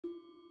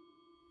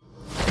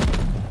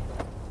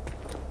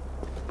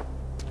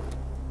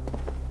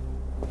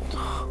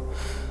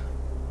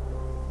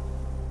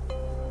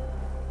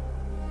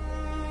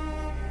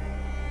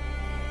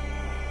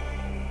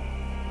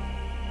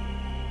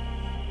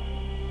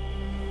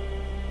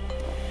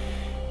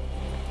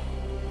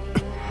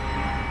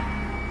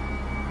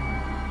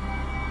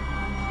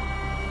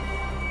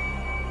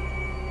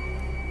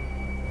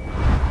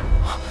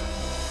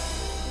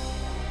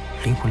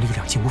魂力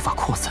量竟无法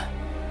扩散，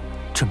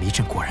这迷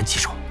阵果然棘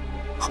手。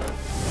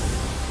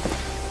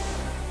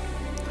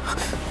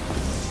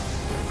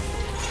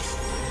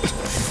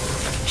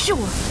是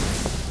我。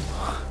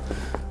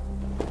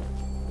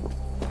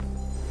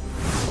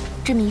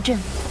这迷阵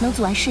能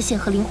阻碍视线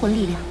和灵魂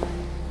力量，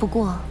不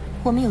过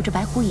我们有着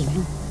白虎引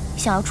路，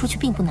想要出去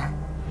并不难。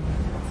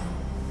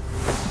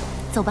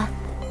走吧。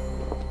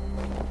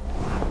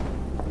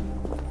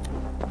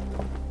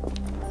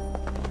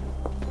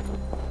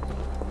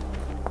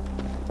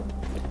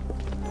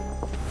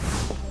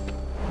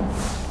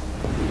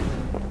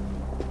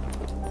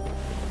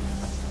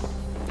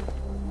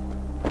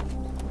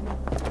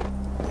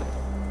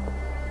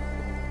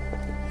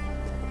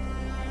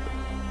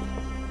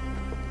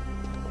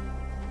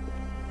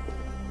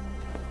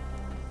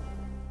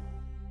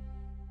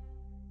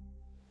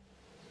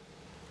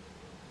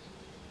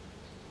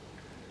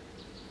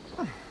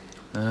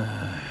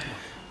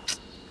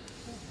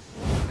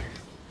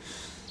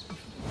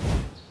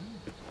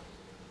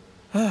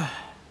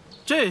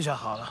 这下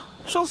好了，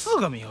剩4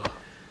个名额。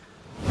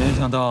没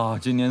想到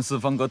今年四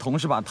方阁同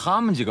时把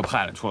他们几个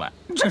派了出来，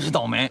真是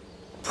倒霉！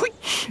呸！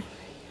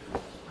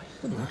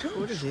不能这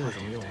么说，有什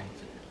么用？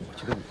我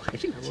觉得我还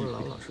是有机会。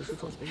老实实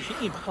做，拼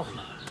一炮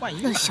嘛。万一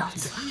那小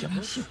子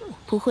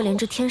不会连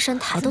这天山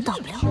台都到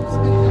不了。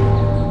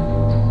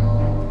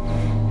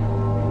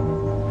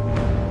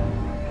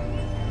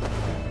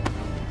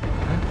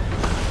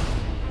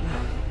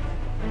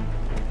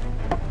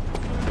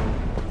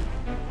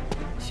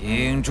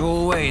 请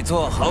诸位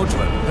做好准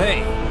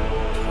备，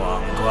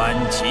闯关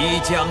即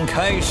将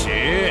开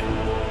始。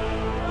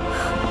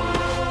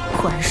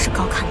果然是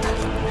高看他。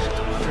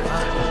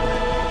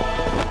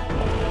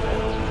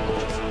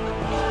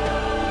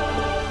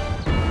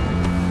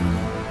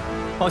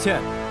抱歉，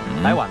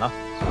来晚了。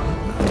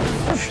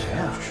谁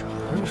呀？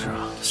真是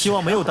啊！希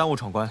望没有耽误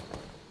闯关。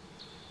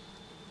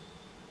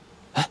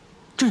哎，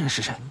这人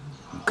是谁？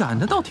赶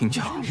得倒挺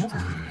巧。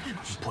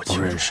不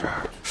认识。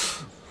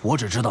 我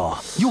只知道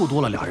又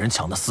多了2人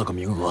抢的4个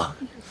名额，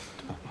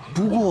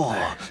不过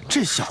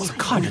这小子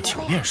看着挺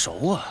面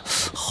熟啊，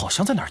好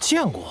像在哪儿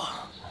见过。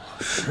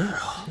是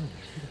啊，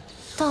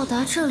到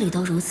达这里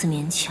都如此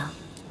勉强，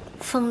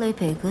风雷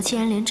北阁竟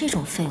然连这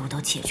种废物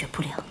都解决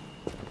不了。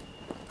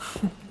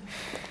哼，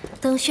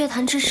等血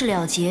潭之事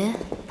了结，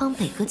帮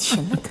北阁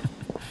擒了他。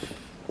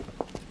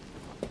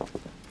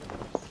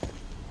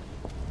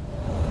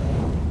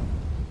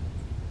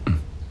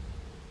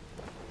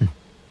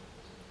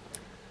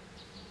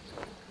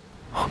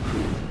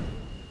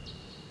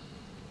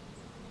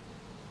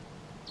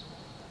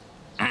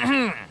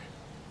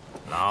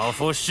老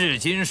夫噬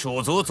金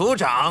鼠族族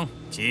长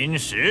金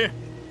石，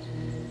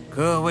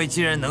各位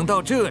既然能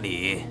到这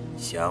里，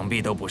想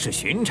必都不是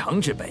寻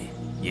常之辈，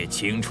也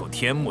清楚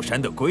天目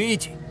山的规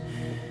矩。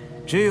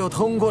只有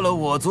通过了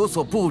我族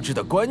所布置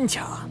的关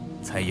卡，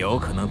才有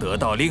可能得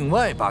到另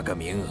外8个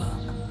名额。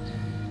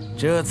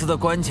这次的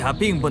关卡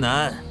并不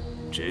难，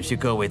只需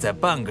各位在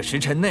半个时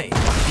辰内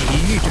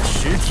抵御着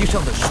石梯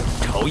上的水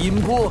潮音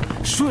波，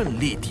顺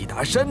利抵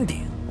达山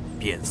顶，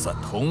便算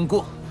通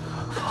过。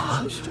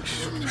 啊！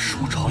手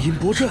潮音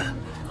波阵，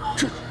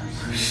这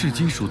噬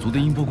金鼠族的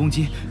音波攻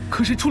击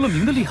可是出了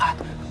名的厉害。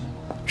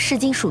噬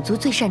金鼠族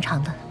最擅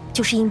长的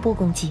就是音波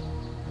攻击，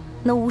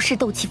能无视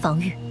斗气防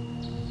御。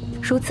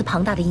如此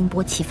庞大的音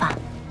波齐发，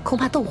恐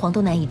怕斗皇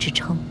都难以支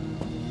撑。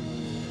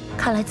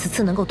看来此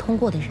次能够通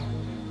过的人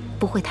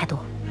不会太多。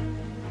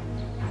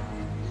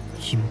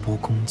音波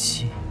攻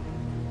击，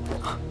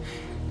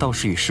倒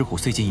是与狮虎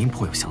碎剑音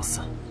波有相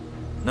似。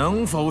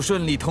能否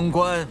顺利通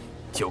关？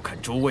 就看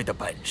诸位的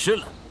本事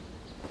了。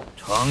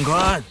闯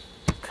关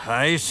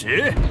开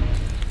始。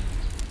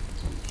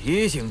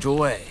提醒诸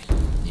位，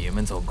你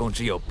们总共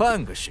只有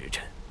半个时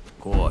辰，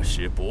过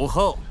时不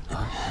候。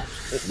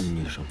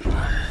你说，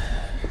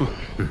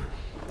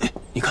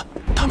你看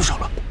他们少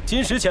了。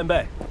金石前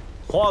辈，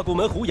花鼓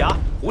门胡牙、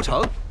胡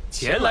成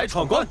前来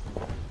闯关。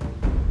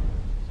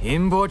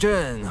音波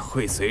阵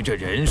会随着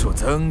人数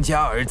增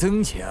加而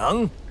增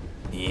强，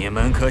你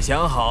们可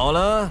想好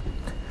了？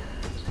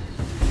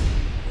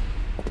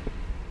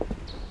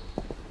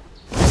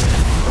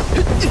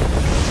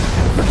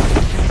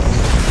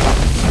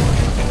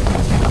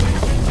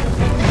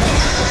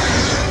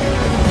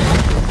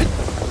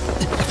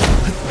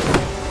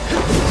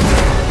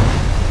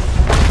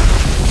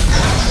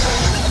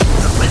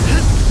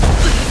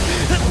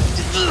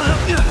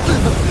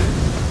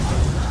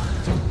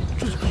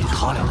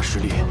 他俩的实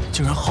力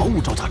竟然毫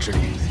无招架之力，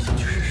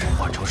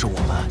换成是我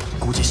们，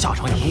估计下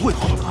场也不会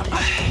好到哪里。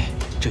哎，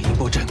这音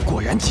波阵果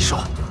然棘手。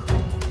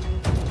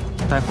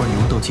待会儿你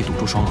用斗气堵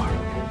住双耳，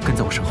跟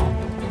在我身后。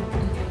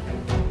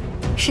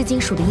噬金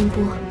属的音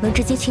波能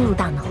直接侵入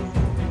大脑，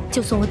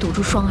就算我堵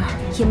住双耳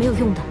也没有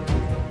用的。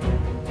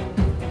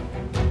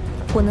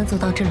我能走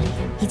到这里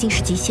已经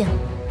是极限了，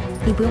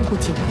你不用顾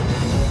忌我。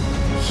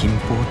音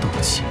波斗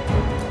气，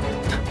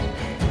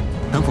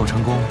能否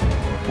成功，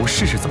不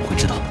试试怎么会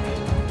知道？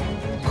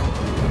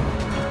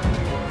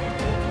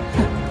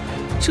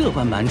 这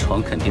般蛮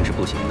闯肯定是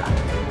不行的，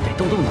得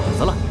动动脑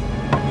子了。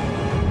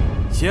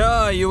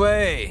下一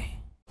位。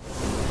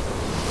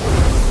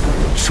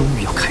终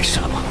于要开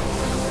始了吗？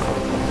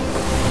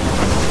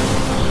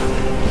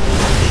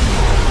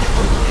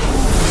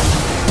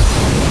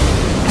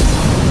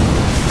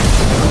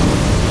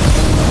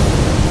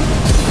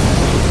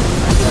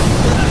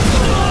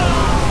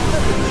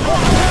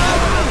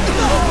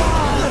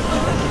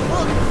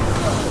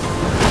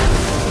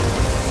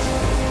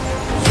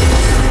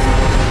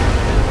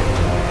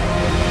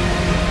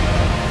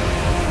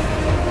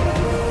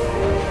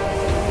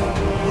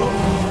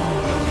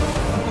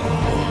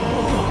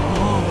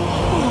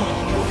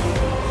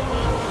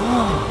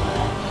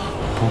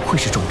 不愧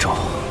是中州，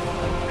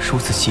如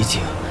此奇景，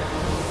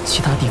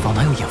其他地方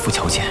哪有眼福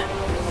瞧见？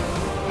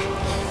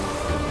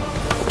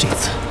这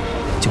次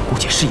就姑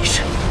且试一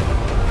试，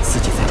自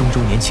己在中州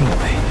年轻有为，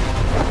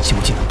究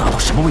竟能达到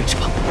什么位置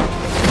吧。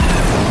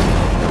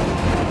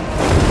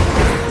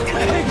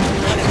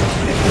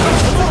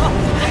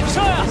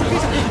上呀！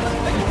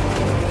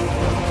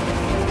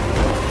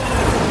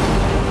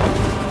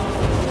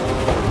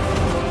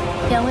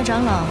两位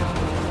长老，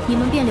你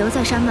们便留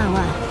在山脉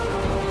外，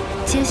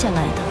接下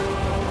来的。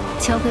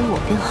 交给我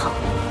便好。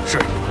是。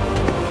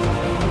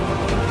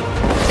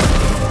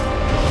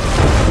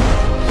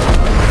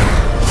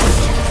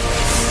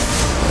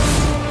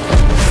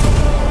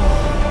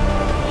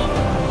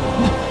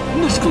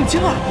那是凤青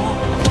儿。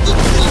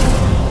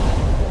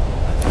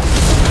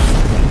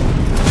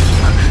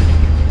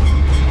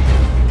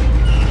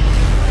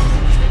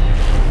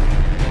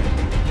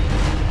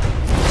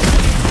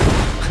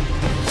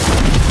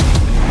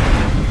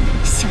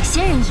小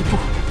仙人一步，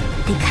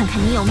得看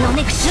看你有没有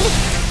那个实力。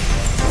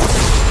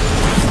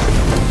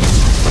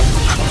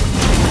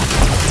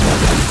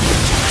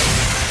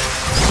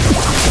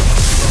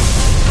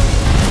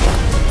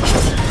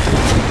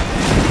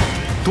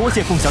 多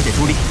谢凤小姐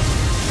助力。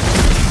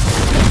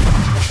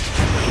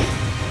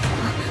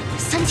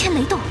3000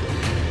雷动，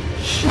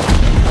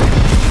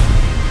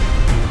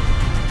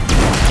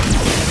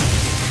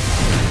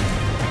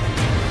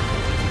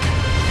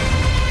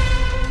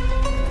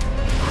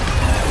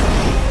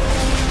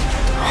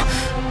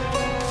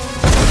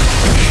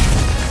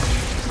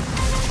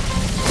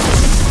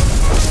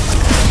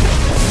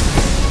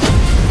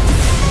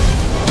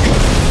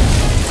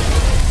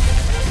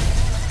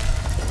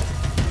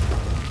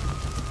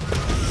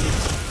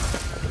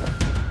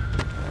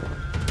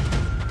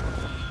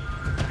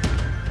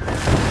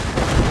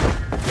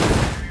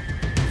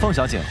凤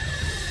小姐，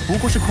不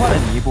过是快了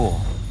你一步，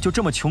就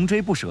这么穷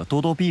追不舍、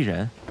咄咄逼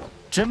人，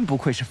真不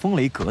愧是风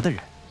雷阁的人。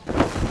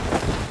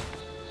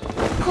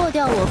破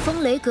掉我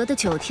风雷阁的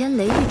9天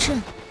雷狱阵，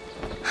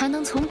还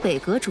能从北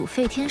阁主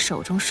废天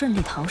手中顺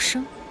利逃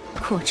生，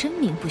果真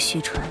名不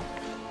虚传，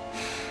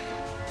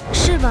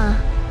是吧，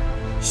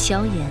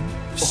萧炎？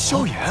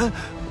萧炎，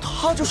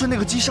他就是那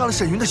个击杀了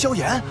沈云的萧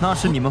炎。那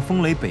是你们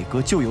风雷北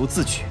阁咎由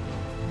自取。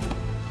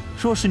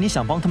若是你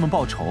想帮他们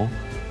报仇，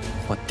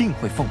我定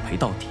会奉陪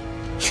到底。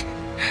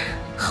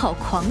 好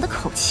狂的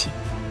口气！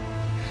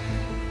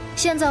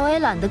现在我也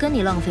懒得跟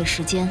你浪费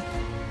时间，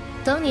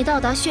等你到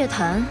达血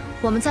潭，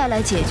我们再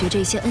来解决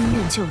这些恩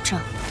怨旧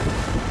账。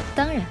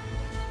当然，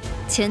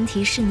前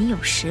提是你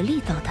有实力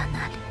到达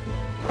那里。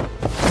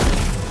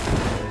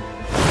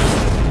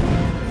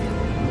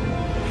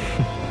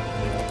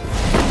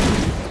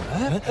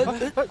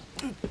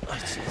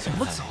怎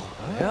么走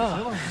呀？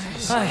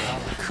哎，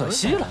可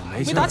惜了，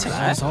没打起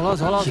来。走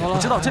了。也不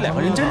知道这2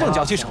个人真正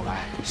交起手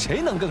来，谁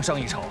能更胜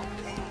一筹？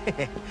 嘿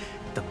嘿，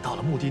等到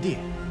了目的地，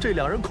这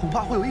2人恐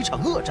怕会有一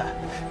场恶战。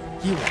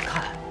依我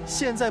看，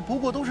现在不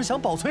过都是想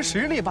保存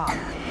实力罢了。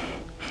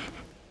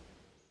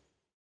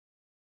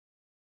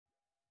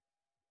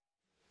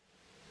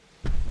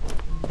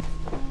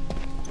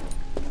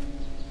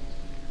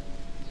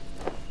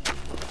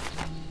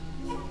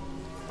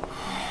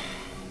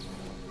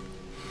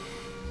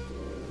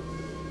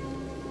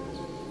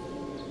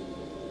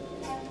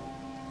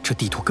这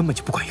地图根本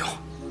就不管用。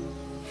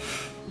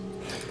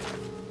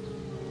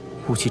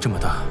 雾气这么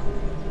大，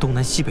东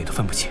南西北都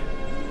分不清，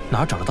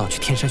哪找得到去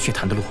天山血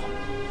潭的路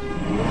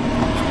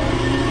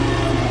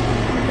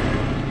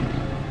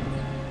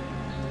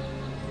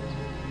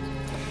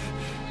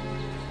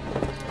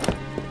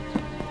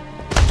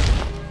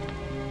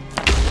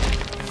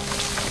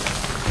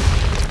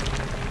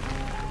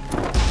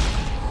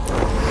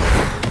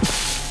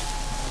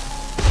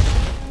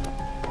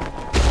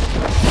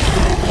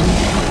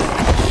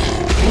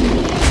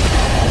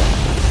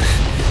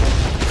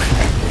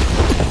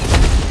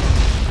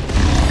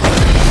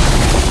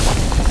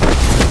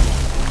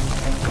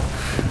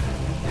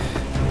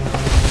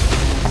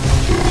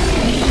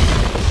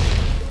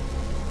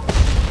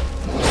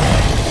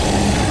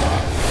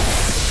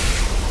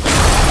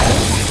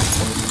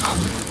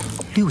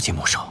？6阶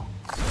魔兽，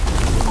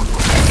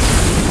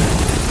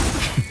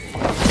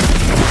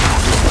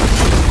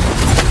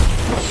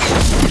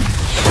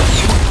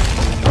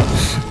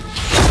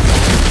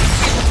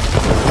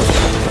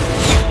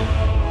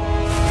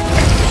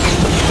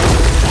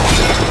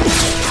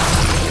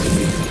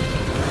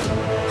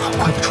好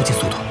快的出剑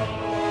速度。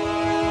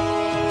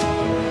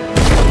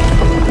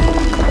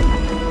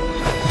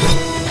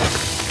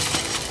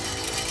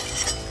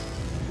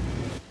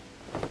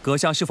阁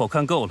下是否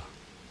看够了？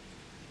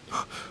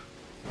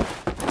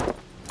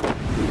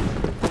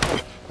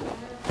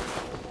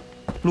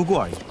路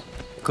过而已，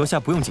阁下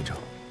不用紧张。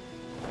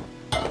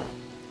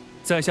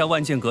在下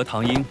万剑阁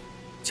唐英，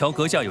瞧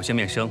阁下有些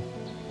面生，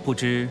不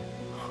知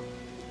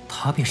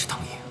他便是唐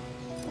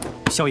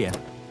英，萧炎。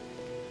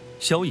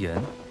萧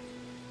炎，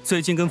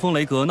最近跟风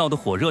雷阁闹得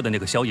火热的那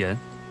个萧炎，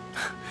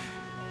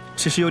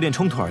只是有点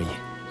冲突而已，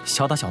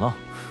小打小闹。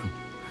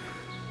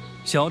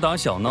小打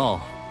小闹，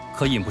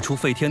可引不出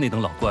废天那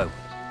等老怪物。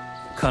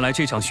看来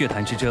这场血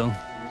潭之争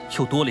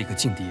又多了一个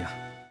劲敌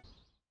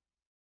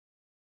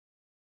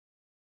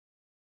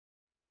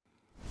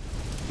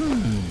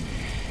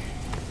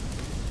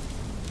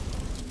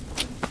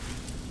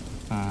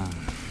啊！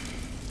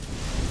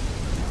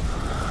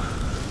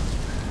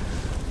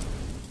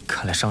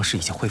看来伤势已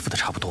经恢复的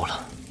差不多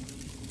了。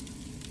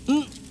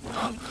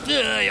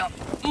这呀，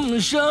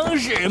伤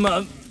势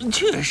嘛，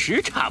确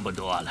实差不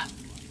多了。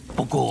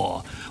不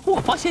过，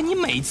我发现你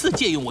每次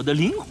借用我的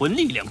灵魂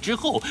力量之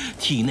后，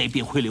体内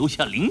便会留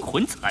下灵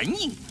魂残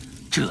印，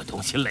这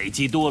东西累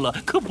积多了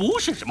可不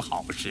是什么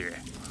好事。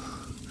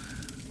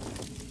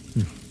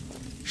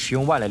使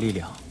用外来力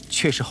量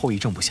确实后遗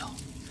症不小，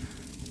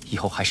以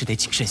后还是得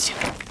谨慎些。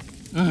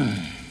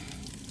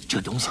这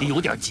东西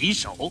有点棘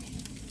手。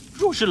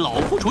若是老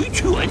夫处于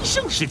全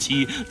盛时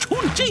期，处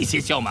理这些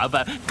小麻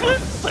烦根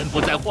本不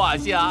在话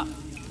下。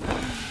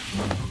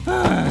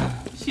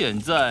现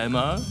在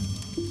嘛，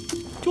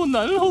就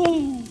难喽。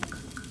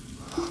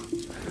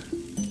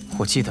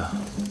我记得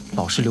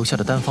老师留下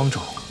的丹方咒，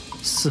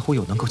似乎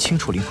有能够清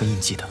除灵魂印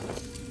记的。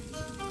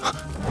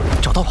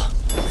找到了。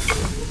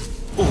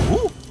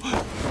哦，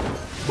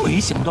没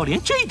想到连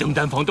这等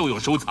丹方都有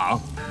收藏。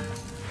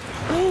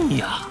哎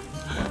呀！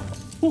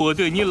我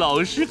对你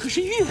老师可是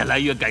越来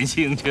越感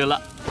兴趣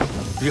了，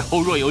日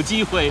后若有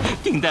机会，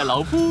定带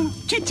老夫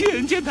去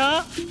见见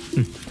他。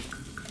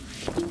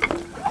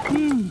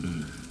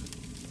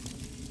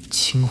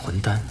清魂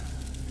丹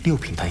，6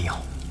品丹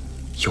药，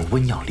有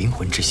温养灵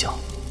魂之效，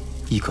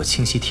亦可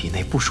清洗体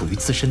内不属于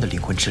自身的灵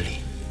魂之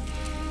力。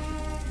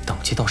等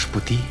级倒是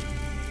不低，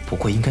不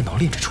过应该能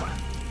炼制出来。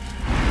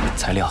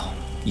材料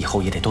以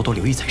后也得多多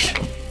留意才是。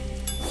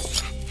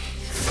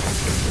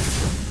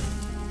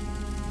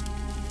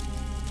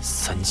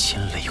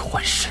3000雷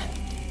幻神。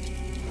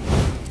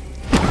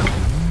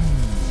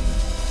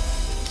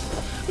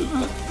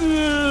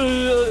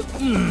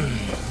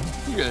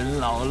人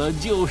老了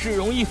就是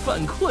容易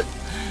犯困，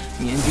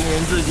年轻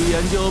人自己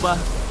研究吧，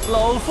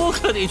老夫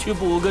可得去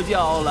补个觉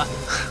了。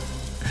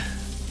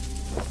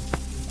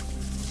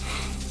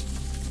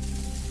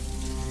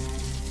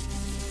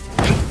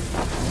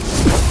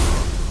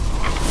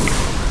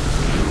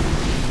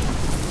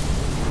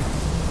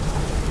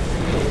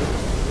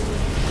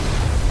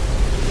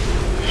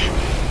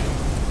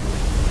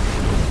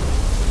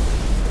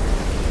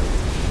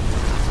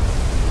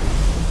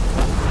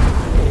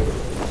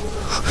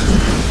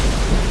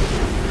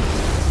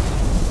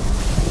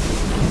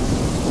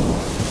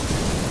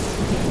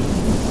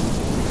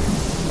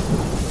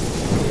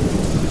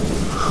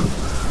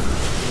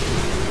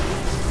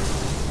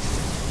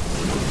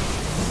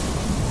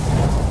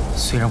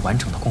虽然完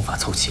整的功法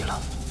凑齐了，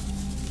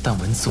但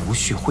文字无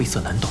序，晦涩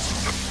难懂，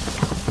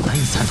难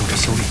以参透这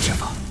修炼之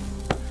法。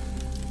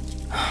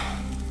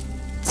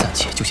暂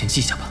且就先记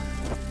下吧。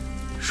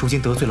如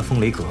今得罪了风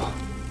雷阁，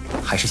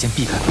还是先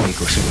避开风雷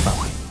阁势力范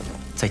围，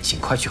再尽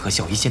快去和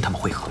小医仙他们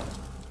会合。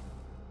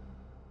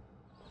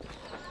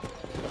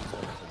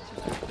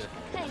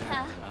看一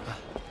看，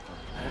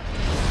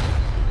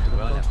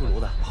我要出炉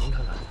的，您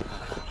看看。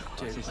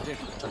这个，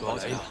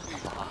哎呀，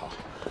好，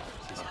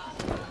谢谢。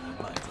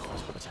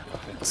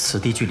此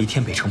地距离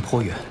天北城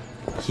颇远，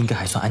应该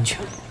还算安全。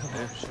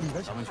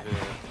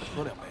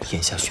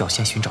眼下需要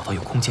先寻找到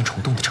有空间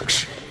虫洞的城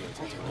市。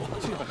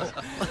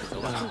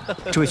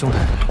这位兄台，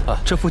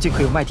这附近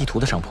可有卖地图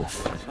的商铺？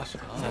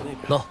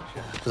喏，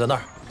就在那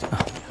儿。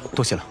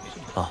多谢了。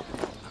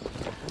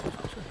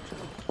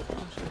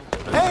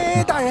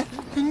哎，大人，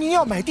您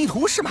要买地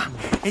图是吗？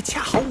哎，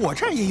恰好我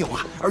这儿也有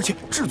啊，而且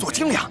制作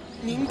精良，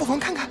您不妨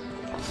看看。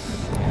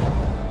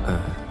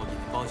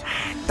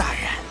大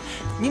人，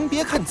您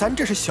别看咱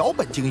这是小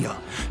本经营，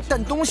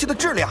但东西的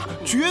质量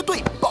绝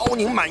对包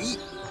您满意。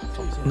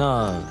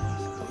那，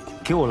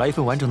给我来一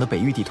份完整的北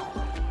域地图。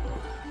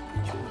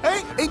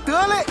哎，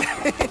得嘞。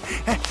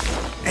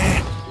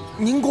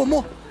您过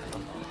目。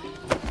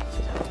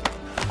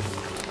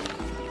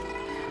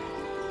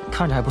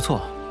看着还不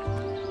错，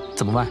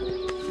怎么卖？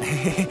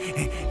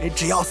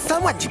只要3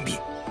万金币。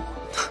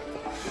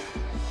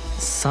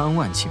3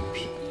万金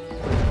币。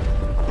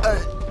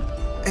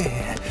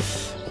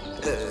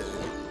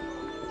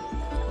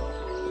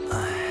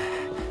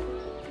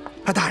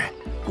大人，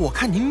我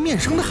看您面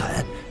生得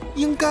很，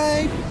应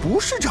该不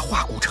是这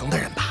化古城的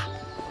人吧？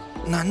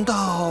难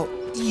道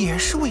也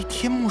是为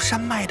天目山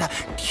脉的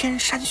天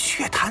山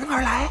血潭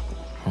而来？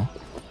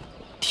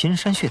天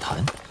山血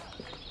潭？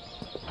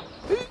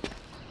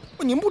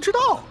您不知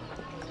道？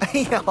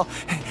哎呦，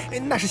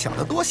那是想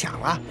得多想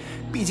了。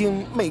毕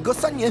竟每隔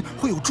3年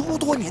会有诸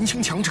多年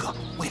轻强者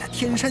为了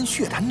天山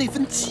血潭那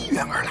份机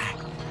缘而来。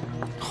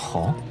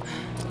哦，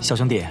小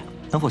兄弟，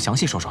能否详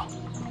细说说？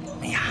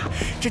哎呀，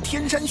这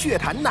天山血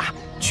潭呐，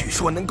据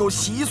说能够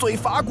洗髓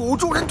伐骨，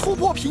助人突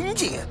破瓶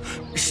颈，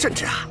甚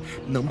至啊，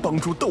能帮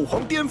助斗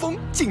皇巅峰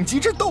晋级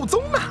至斗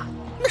宗呢，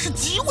那是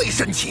极为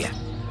神奇。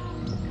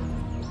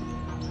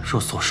若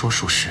所说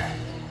属实，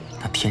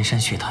那天山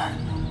血潭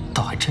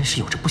倒还真是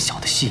有着不小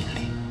的吸引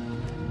力。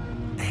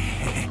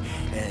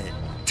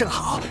正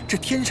好这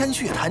天山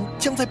血潭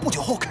将在不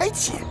久后开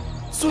启，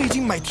最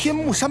近买天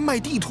目山脉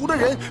地图的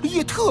人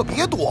也特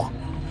别多。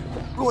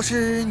若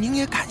是您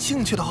也感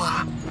兴趣的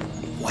话，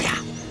我呀，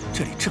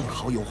这里正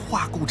好有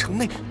化骨城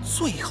内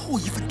最后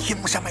一份天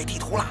目山脉地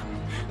图了，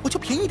我就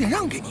便宜点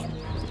让给你，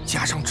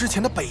加上之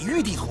前的北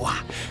域地图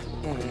啊，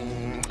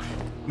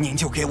您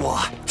就给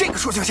我这个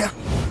数就行。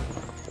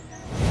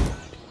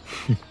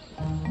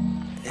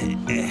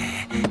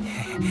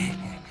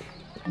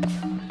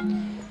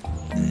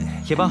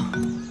也罢，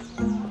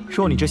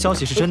若你这消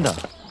息是真的，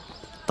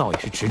倒也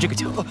是值这个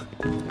价。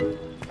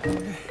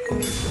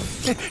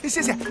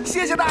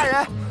谢谢大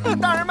人，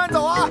大人慢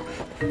走啊！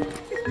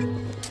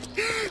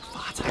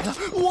发财了，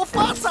我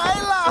发财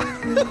了！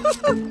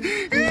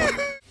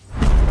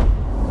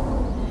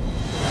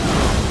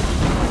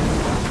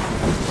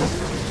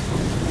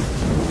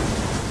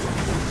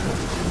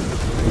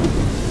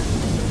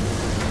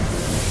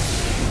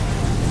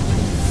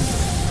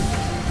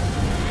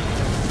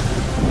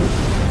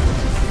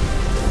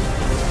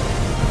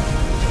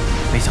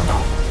没想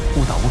到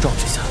误打误撞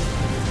之下，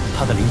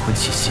他的灵魂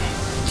气息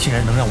竟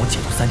然能让我解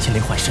读3000雷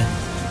幻身。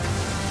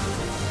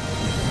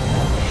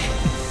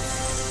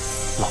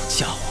老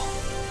家伙，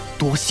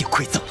多谢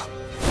馈赠了。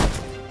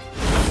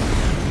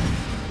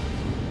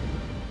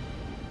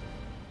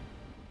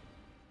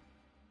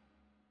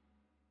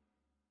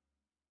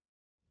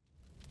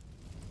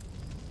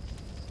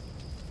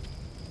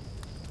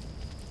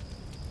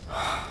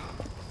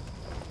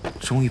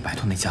终于摆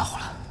脱那家伙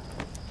了。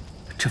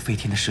这飞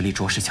天的实力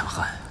着实强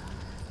悍，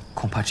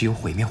恐怕只有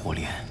毁灭火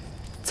莲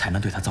才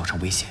能对他造成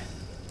威胁。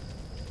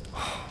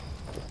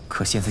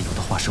可现在有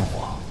的化身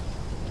火，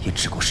也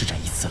只够施展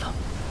一次了，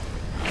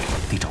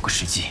得找个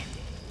时机，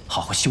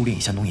好好修炼一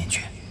下浓颜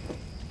诀。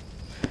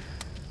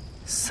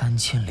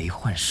3000雷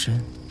幻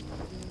身，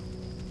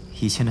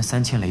以前的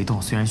3000雷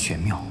动虽然玄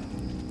妙，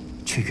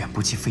却远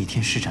不及飞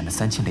天施展的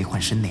3000雷幻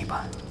身那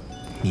般，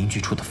凝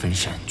聚出的分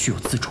身具有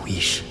自主意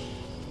识，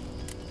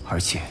而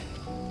且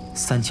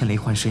3000雷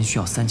幻身需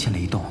要3000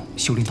雷动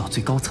修炼到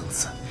最高层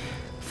次，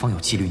方有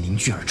几率凝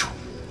聚而出。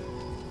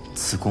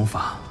此功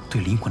法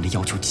对灵魂的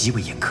要求极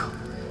为严苛，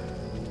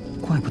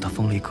怪不得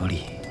风雷阁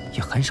里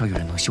也很少有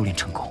人能修炼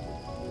成功。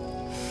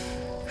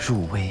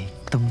入微、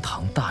登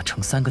堂、大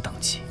成3个等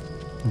级，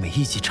每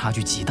一级差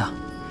距极大。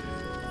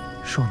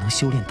若能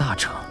修炼大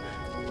成，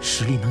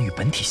实力能与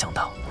本体相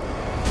当。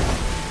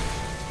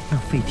那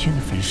飞天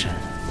的分身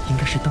应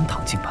该是登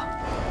堂境吧？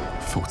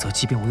否则，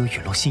即便我有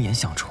陨落心炎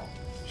相助，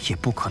也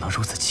不可能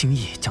如此轻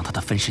易将他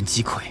的分身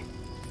击溃。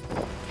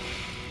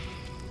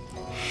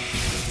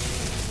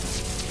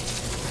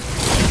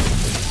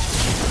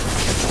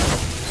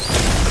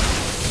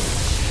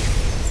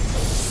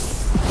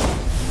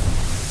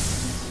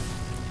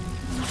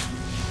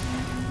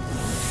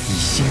以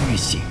心御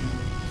形，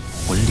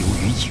魂流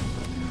于影。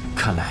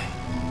看来，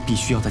必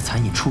须要在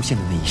残影出现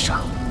的那一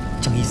刹，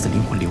将一丝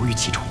灵魂留于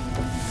其中。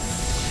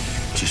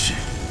只是，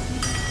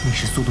那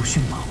时速度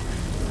迅猛，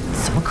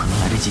怎么可能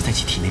来得及在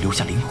其体内留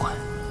下灵魂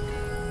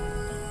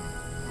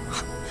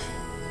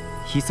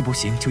？1次不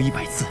行就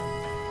100次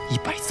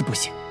，100次不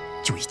行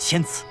就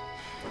1000次，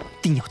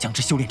定要将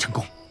之修炼成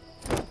功。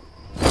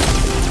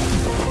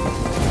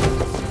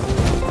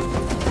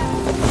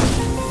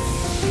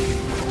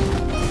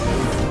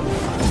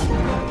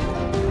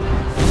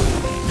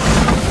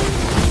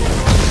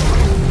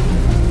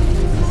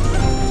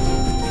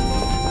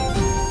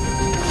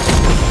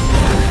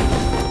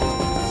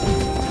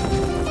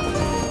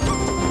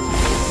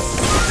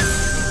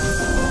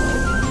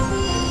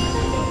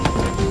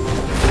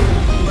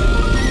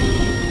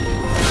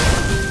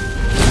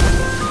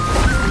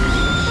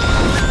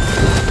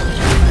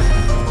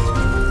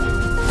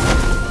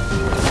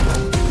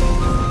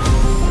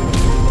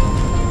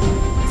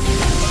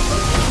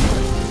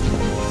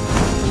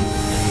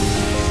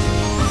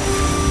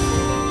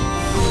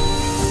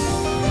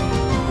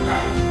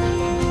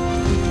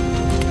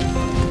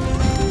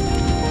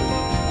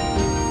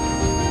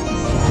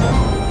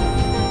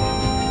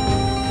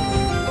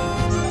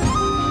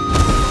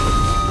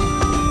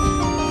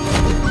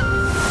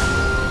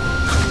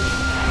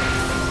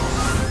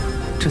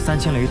这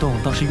3000雷动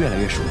倒是越来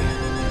越熟练，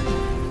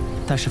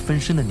但是分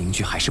身的凝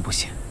聚还是不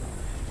行。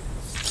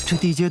这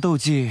地阶斗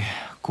技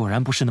果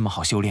然不是那么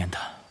好修炼的。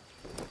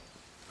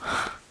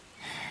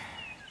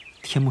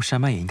天目山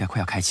脉也应该快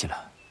要开启了，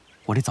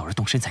我得早日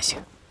动身才行。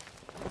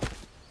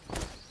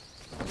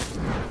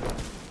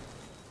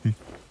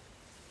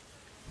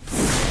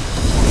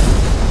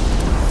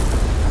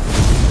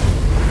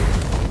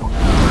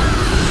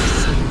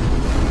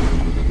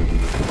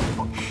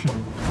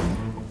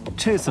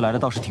这次来的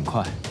倒是挺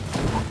快。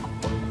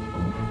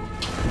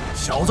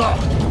小子，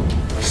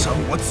伤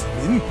我子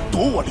民，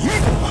夺我灵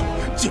果，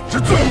简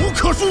直罪无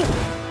可恕！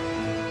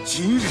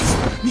今日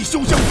你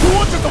休想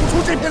活着走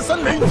出这片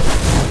森林！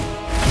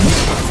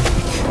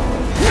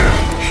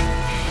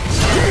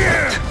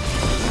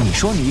你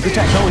说你一个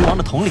占山为王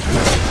的统领，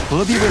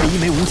何必为了一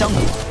枚无浆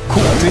果苦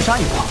苦追杀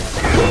一王？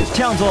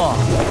这样做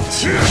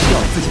岂不是掉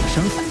了自己的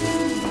身份？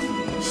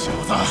小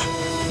子，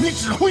你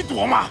只会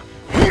躲吗？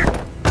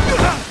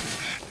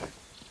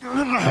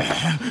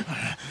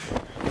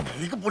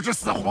你个不知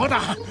死活的，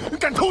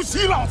敢偷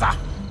袭老子！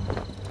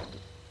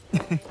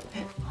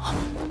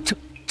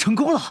成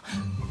功了！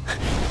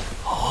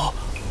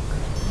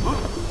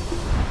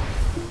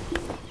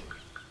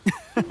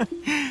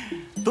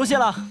多谢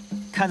了。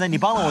看在你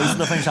帮了我一次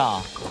的份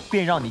上，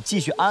便让你继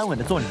续安稳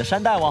地做你的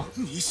山大王。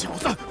你小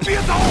子别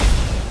走！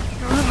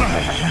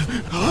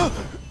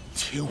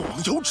天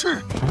皇妖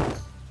翅，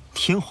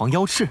天皇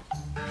妖翅，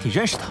你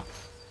认识他？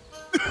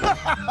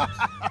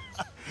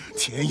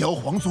天妖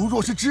皇族若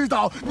是知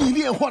道你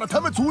炼化了他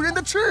们族人的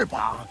翅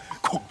膀，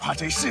恐怕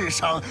这世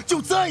上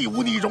就再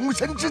无你容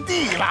身之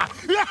地了。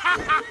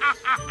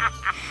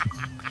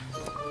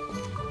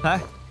来，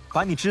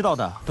把你知道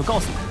的都告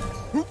诉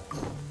我。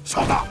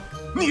小子，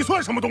你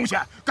算什么东西？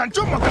敢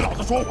这么跟老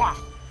子说话？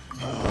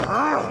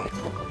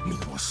你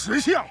若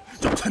识相，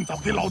就趁早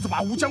给老子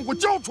把无浆果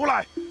交出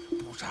来，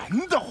不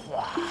然的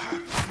话，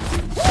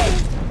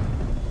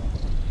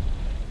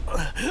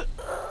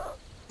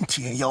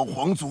天妖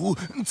皇族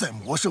在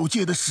魔兽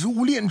界的食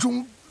物链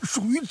中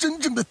属于真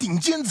正的顶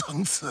尖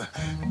层次。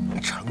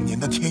常年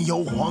的天妖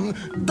皇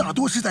大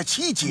多是在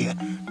7阶，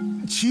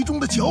其中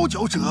的佼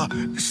佼者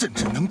甚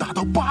至能达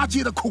到8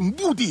阶的恐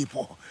怖地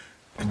步。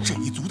这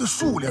一族的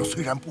数量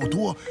虽然不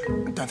多，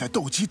但在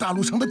斗气大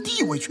陆上的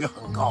地位却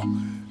很高。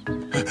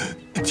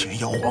天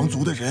妖皇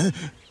族的人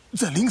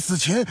在临死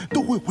前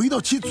都会回到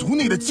其族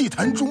内的祭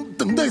坛中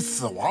等待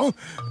死亡，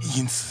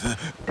因此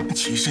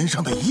其身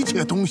上的一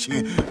切东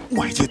西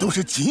外界都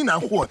是极难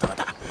获得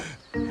的。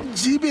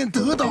即便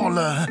得到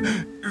了，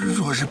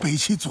若是被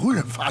其族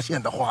人发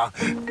现的话，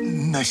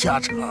那下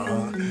场……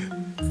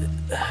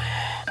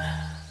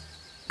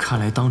看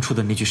来当初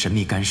的那具神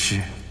秘干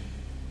尸，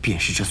便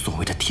是这所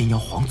谓的天妖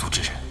皇族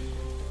之人。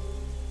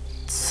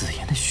紫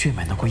妍的血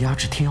脉能够压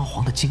制天妖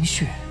皇的精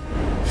血，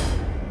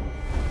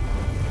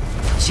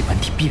其本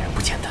体必然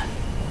不简单。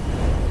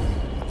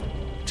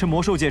这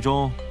魔兽界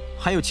中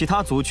还有其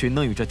他族群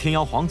能与这天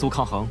妖皇族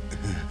抗衡？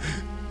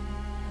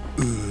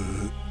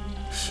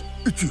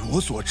据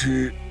我所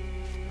知，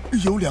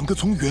有2个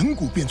从远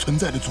古便存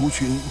在的族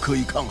群可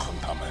以抗衡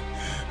他们，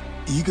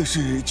一个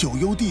是九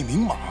幽地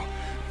冥蟒，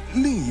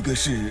另一个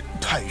是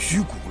太虚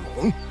古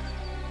龙。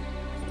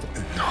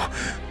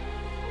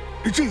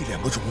这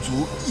2个种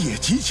族也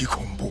极其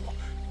恐怖，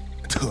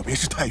特别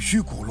是太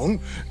虚古龙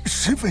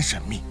十分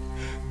神秘。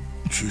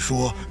据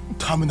说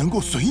他们能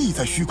够随意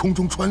在虚空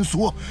中穿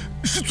梭，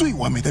是最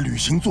完美的旅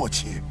行坐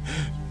骑。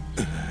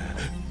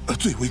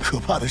最为可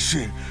怕的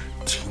是，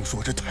听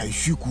说这太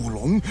虚古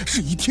龙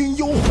是以天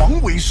妖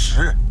皇为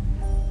食，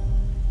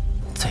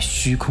在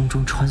虚空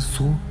中穿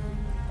梭。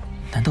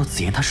难道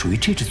紫妍她属于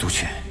这支族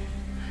群？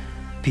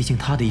毕竟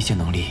她的一些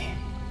能力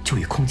就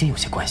与空间有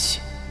些关系。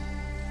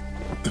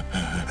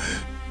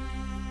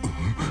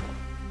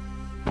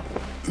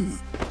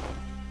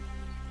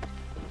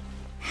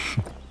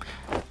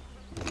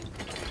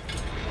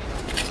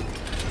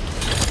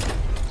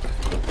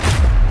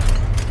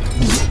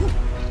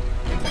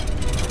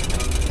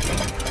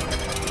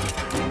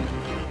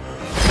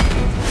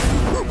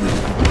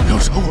不要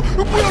杀我！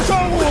不要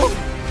杀我！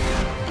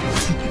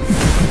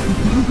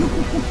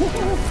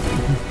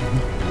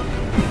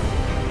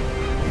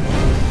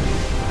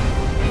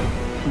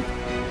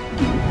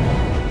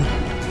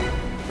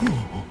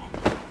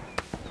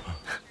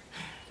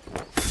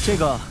这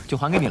个就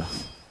还给你了。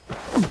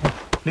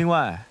另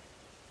外，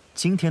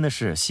今天的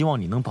事希望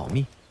你能保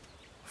密，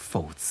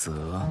否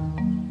则……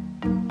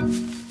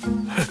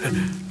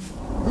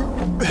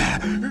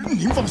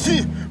您放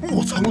心，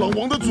我苍狼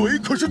王的嘴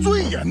可是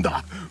最严的。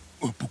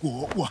不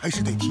过我还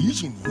是得提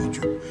醒你一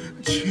句，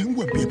千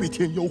万别被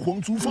天妖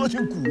皇族发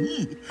现古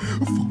意，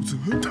否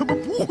则他们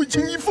不会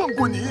轻易放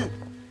过你。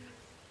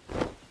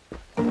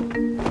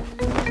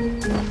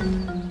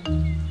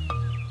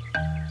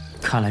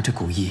看来这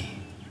古意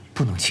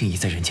不能轻易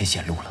在人前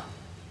显露了。